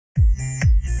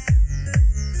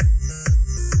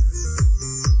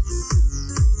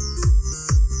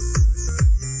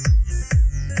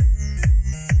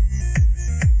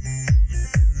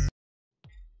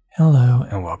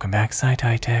welcome back,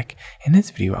 Tech. In this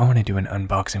video, I want to do an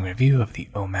unboxing review of the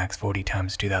OMAX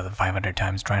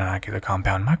 40x2500x Trinocular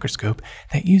compound microscope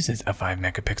that uses a 5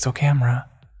 megapixel camera.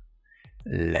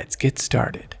 Let's get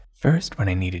started. First, what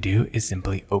I need to do is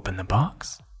simply open the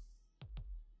box,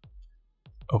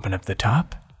 open up the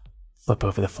top, flip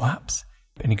over the flaps,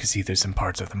 and you can see there's some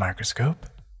parts of the microscope.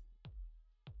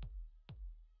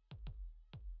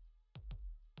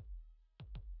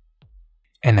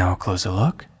 And now a closer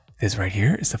look. This right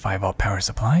here is the 5-volt power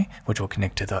supply, which will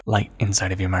connect to the light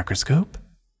inside of your microscope.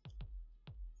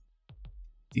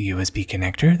 The USB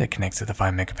connector that connects to the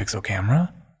 5 megapixel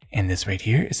camera. And this right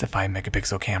here is the 5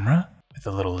 megapixel camera with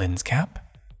a little lens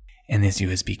cap. And this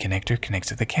USB connector connects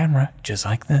to the camera just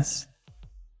like this.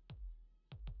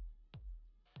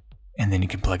 And then you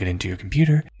can plug it into your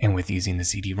computer, and with using the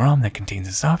CD-ROM that contains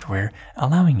the software,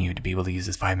 allowing you to be able to use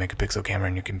this 5 megapixel camera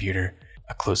in your computer.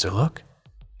 A closer look.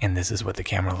 And this is what the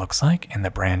camera looks like and the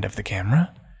brand of the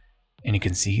camera. And you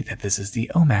can see that this is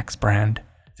the OMAX brand,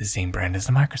 the same brand as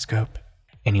the microscope.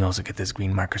 And you also get this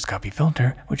green microscopy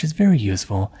filter, which is very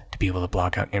useful to be able to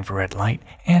block out infrared light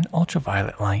and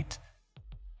ultraviolet light.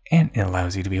 And it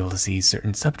allows you to be able to see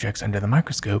certain subjects under the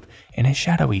microscope in a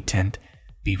shadowy tint,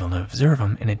 be able to observe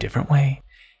them in a different way.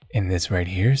 And this right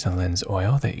here is a lens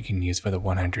oil that you can use for the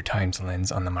 100 times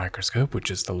lens on the microscope, which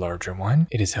is the larger one.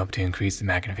 It has helped to increase the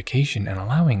magnification and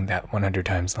allowing that 100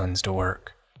 times lens to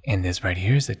work. And this right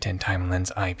here is the 10 time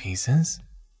lens eyepieces.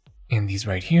 And these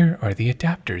right here are the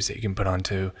adapters that you can put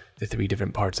onto the 3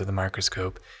 different parts of the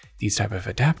microscope. These type of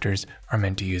adapters are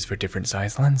meant to use for different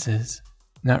size lenses.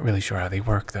 Not really sure how they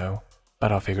work though,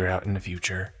 but I'll figure it out in the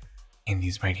future. And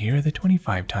these right here are the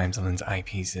 25 times lens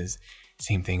eyepieces.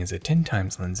 Same thing as the 10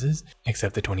 times lenses,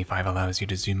 except the 25 allows you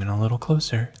to zoom in a little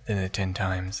closer than the 10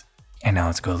 times. And now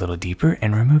let's go a little deeper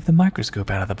and remove the microscope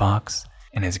out of the box.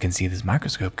 And as you can see, this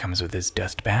microscope comes with this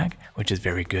dust bag, which is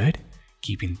very good,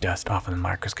 keeping dust off of the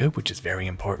microscope, which is very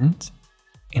important.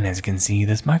 And as you can see,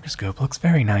 this microscope looks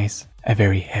very nice. A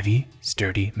very heavy,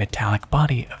 sturdy, metallic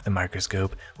body of the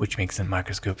microscope, which makes the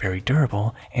microscope very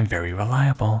durable and very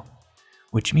reliable.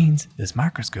 Which means this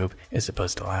microscope is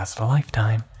supposed to last a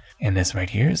lifetime. And this right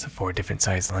here is the 4 different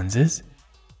size lenses,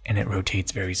 and it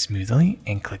rotates very smoothly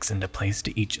and clicks into place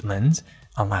to each lens,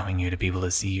 allowing you to be able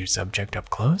to see your subject up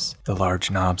close. The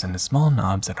large knobs and the small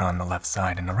knobs that are on the left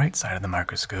side and the right side of the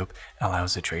microscope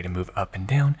allows the tray to move up and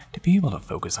down to be able to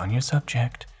focus on your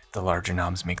subject. The larger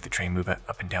knobs make the tray move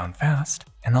up and down fast,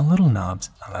 and the little knobs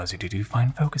allows you to do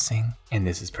fine focusing. And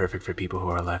this is perfect for people who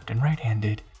are left and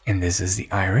right-handed. And this is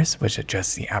the iris, which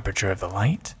adjusts the aperture of the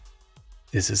light.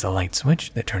 This is a light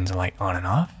switch that turns the light on and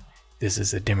off. This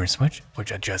is a dimmer switch,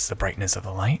 which adjusts the brightness of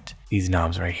the light. These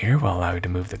knobs right here will allow you to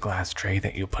move the glass tray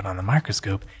that you put on the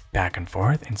microscope back and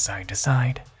forth and side to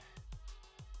side.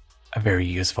 A very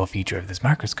useful feature of this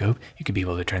microscope, you can be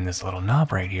able to turn this little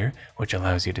knob right here, which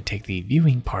allows you to take the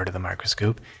viewing part of the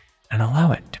microscope and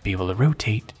allow it to be able to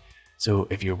rotate. So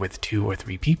if you're with 2 or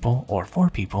 3 people or 4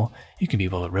 people, you can be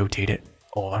able to rotate it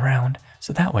all around,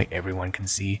 so that way everyone can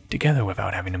see together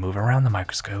without having to move around the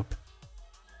microscope.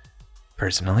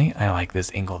 Personally, I like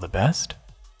this angle the best.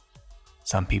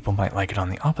 Some people might like it on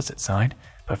the opposite side,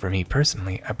 but for me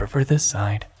personally, I prefer this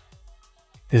side.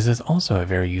 This is also a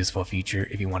very useful feature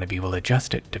if you want to be able to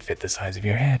adjust it to fit the size of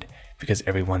your head, because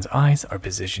everyone's eyes are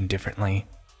positioned differently.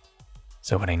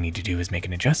 So what I need to do is make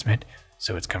an adjustment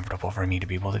so it's comfortable for me to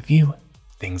be able to view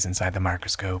things inside the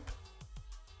microscope.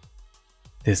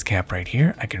 This cap right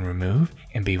here I can remove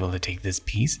and be able to take this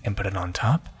piece and put it on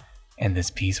top, and this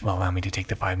piece will allow me to take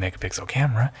the 5 megapixel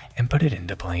camera and put it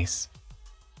into place.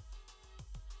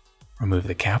 Remove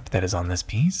the cap that is on this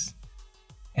piece,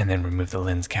 and then remove the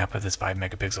lens cap of this 5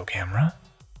 megapixel camera,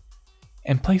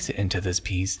 and place it into this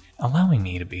piece, allowing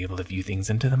me to be able to view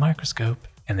things into the microscope,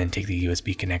 and then take the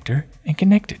USB connector and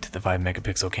connect it to the 5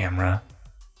 megapixel camera.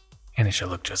 And it should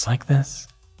look just like this.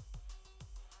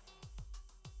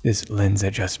 This lens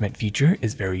adjustment feature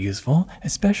is very useful,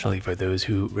 especially for those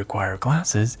who require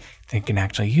glasses that can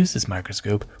actually use this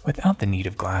microscope without the need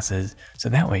of glasses, so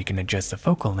that way you can adjust the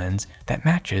focal lens that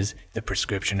matches the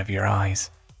prescription of your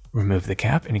eyes. Remove the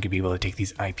cap and you can be able to take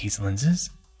these eyepiece lenses,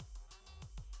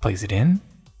 place it in,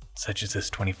 such as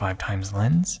this 25 times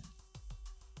lens.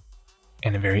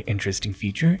 And a very interesting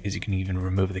feature is you can even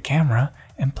remove the camera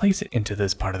and place it into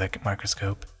this part of the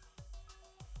microscope.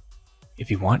 If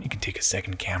you want, you can take a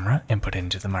second camera and put it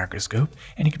into the microscope,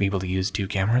 and you can be able to use 2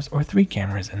 cameras or 3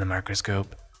 cameras in the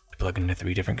microscope to plug into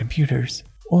 3 different computers.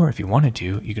 Or if you wanted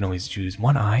to, you can always choose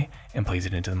one eye and place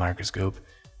it into the microscope.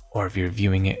 Or if you're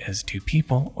viewing it as 2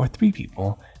 people or 3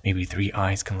 people, maybe 3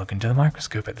 eyes can look into the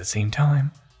microscope at the same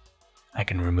time. I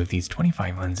can remove these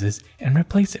 25 lenses and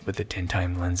replace it with the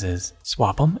 10x lenses.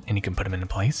 Swap them and you can put them into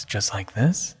place just like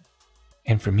this.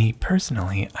 And for me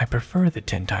personally, I prefer the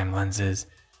 10x lenses.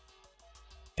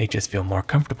 They just feel more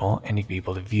comfortable and you can be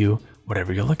able to view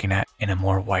whatever you're looking at in a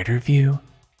more wider view.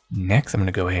 Next, I'm going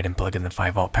to go ahead and plug in the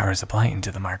 5-volt power supply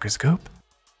into the microscope.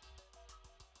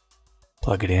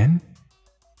 Plug it in,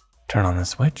 turn on the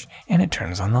switch, and it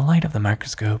turns on the light of the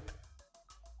microscope.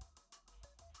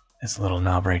 This little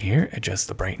knob right here adjusts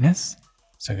the brightness,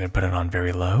 so I'm going to put it on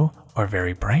very low or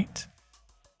very bright.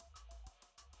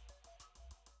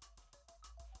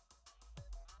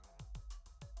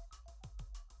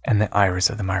 And the iris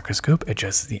of the microscope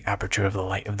adjusts the aperture of the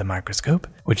light of the microscope,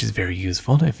 which is very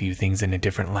useful to view things in a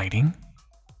different lighting.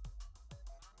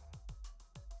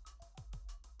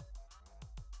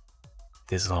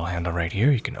 This little handle right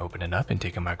here, you can open it up and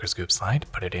take a microscope slide,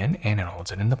 put it in, and it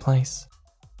holds it into place.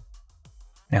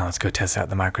 Now let's go test out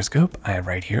the microscope. I have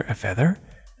right here a feather,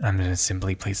 and I'm going to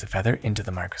simply place a feather into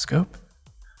the microscope.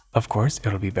 Of course,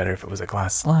 it'll be better if it was a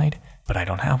glass slide, but I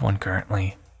don't have one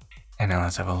currently. And now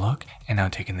let's have a look, and now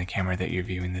taking the camera that you're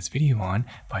viewing this video on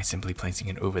by simply placing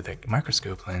it over the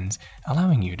microscope lens,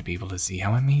 allowing you to be able to see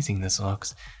how amazing this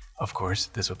looks. Of course,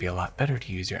 this would be a lot better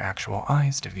to use your actual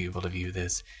eyes to be able to view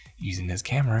this. Using this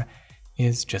camera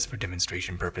is just for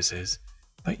demonstration purposes,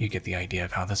 but you get the idea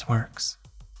of how this works.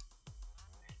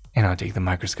 And I'll take the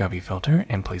microscopy filter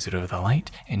and place it over the light,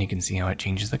 and you can see how it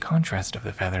changes the contrast of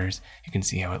the feathers. You can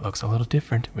see how it looks a little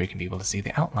different, where you can be able to see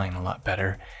the outline a lot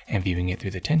better, and viewing it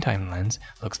through the 10x lens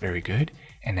looks very good,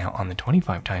 and now on the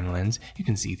 25x lens, you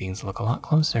can see things look a lot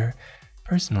closer.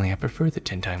 Personally, I prefer the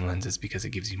 10x lenses because it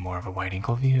gives you more of a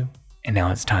wide-angle view. And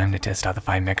now it's time to test out the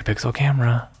 5-megapixel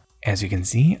camera. As you can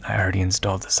see, I already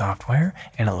installed the software,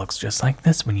 and it looks just like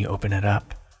this when you open it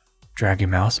up. Drag your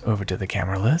mouse over to the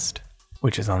camera list,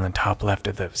 which is on the top left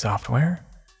of the software.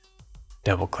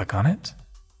 Double click on it.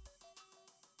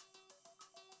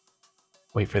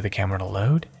 Wait for the camera to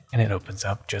load, and it opens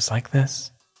up just like this.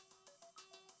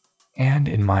 And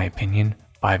in my opinion,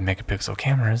 5-megapixel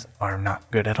cameras are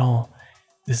not good at all.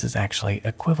 This is actually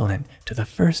equivalent to the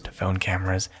first phone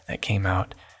cameras that came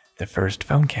out. The first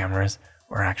phone cameras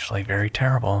were actually very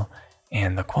terrible,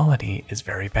 and the quality is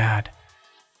very bad.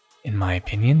 In my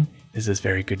opinion, this is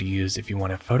very good to use if you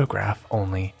want to photograph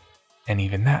only, and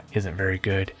even that isn't very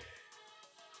good.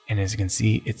 And as you can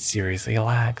see, it seriously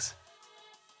lags.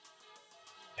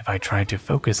 If I try to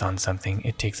focus on something,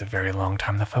 it takes a very long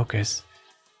time to focus,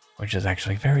 which is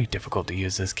actually very difficult to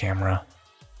use this camera.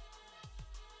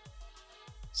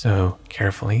 So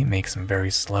carefully make some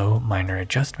very slow minor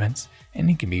adjustments and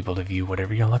you can be able to view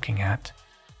whatever you're looking at.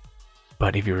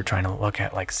 But if you were trying to look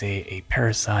at, like, say, a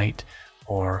parasite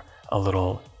or a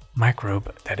little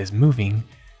microbe that is moving,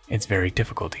 it's very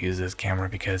difficult to use this camera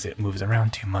because it moves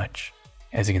around too much.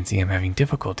 As you can see, I'm having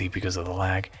difficulty because of the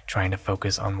lag trying to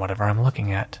focus on whatever I'm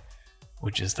looking at,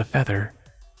 which is the feather,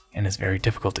 and it's very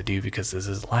difficult to do because this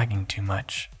is lagging too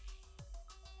much.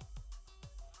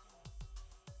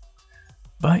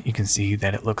 But you can see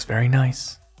that it looks very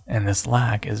nice, and this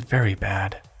lag is very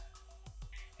bad.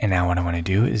 And now what I want to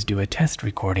do is do a test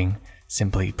recording.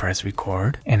 Simply press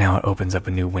record, and now it opens up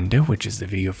a new window, which is the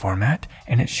video format,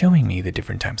 and it's showing me the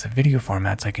different types of video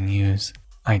formats I can use.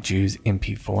 I choose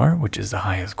MP4, which is the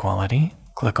highest quality.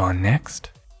 Click on next,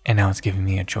 and now it's giving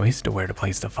me a choice to where to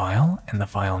place the file and the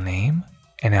file name,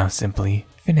 and now simply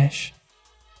finish,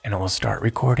 and it will start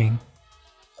recording.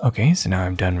 Okay, so now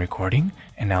I'm done recording,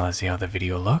 and now let's see how the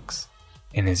video looks.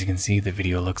 And as you can see, the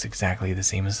video looks exactly the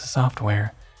same as the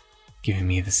software, giving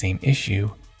me the same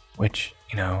issue, which,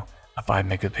 you know, a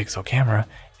 5-megapixel camera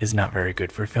is not very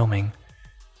good for filming.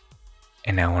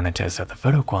 And now I want to test out the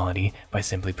photo quality by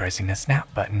simply pressing the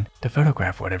snap button to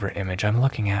photograph whatever image I'm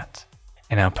looking at.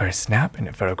 And now press snap and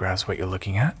it photographs what you're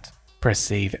looking at. Press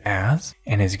save as,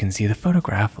 and as you can see, the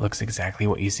photograph looks exactly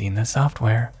what you see in the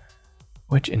software,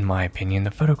 which in my opinion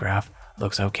the photograph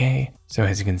looks okay. So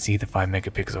as you can see, the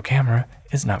 5-megapixel camera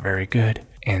is not very good.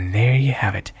 And there you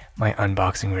have it, my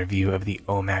unboxing review of the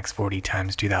OMAX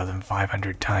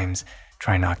 40x2500x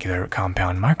Trinocular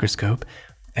compound microscope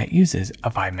that uses a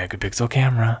 5-megapixel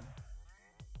camera.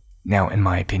 Now in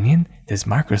my opinion, this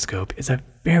microscope is a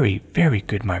very, very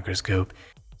good microscope.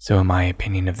 So in my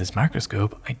opinion of this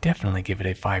microscope, I definitely give it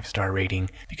a 5-star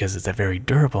rating because it's a very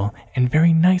durable and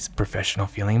very nice professional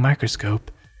feeling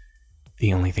microscope.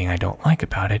 The only thing I don't like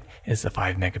about it is the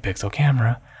 5-megapixel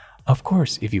camera. Of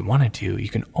course, if you wanted to, you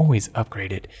can always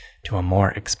upgrade it to a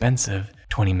more expensive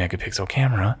 20-megapixel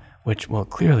camera, which will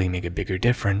clearly make a bigger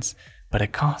difference. but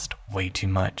it cost way too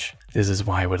much. This is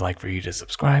why I would like for you to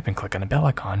subscribe and click on the bell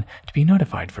icon to be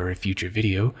notified for a future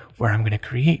video where I'm going to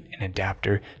create an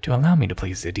adapter to allow me to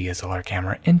place the DSLR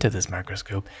camera into this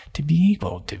microscope to be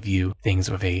able to view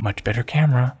things with a much better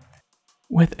camera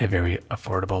with a very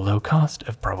affordable low cost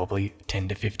of probably $10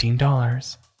 to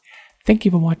 $15. Thank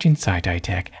you for watching SciTi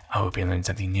Tech. I hope you learned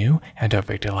something new, and don't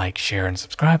forget to like, share, and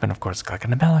subscribe, and of course click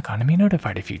on the bell icon to be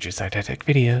notified of future SciTi Tech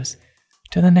videos.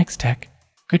 Till the next tech,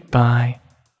 goodbye.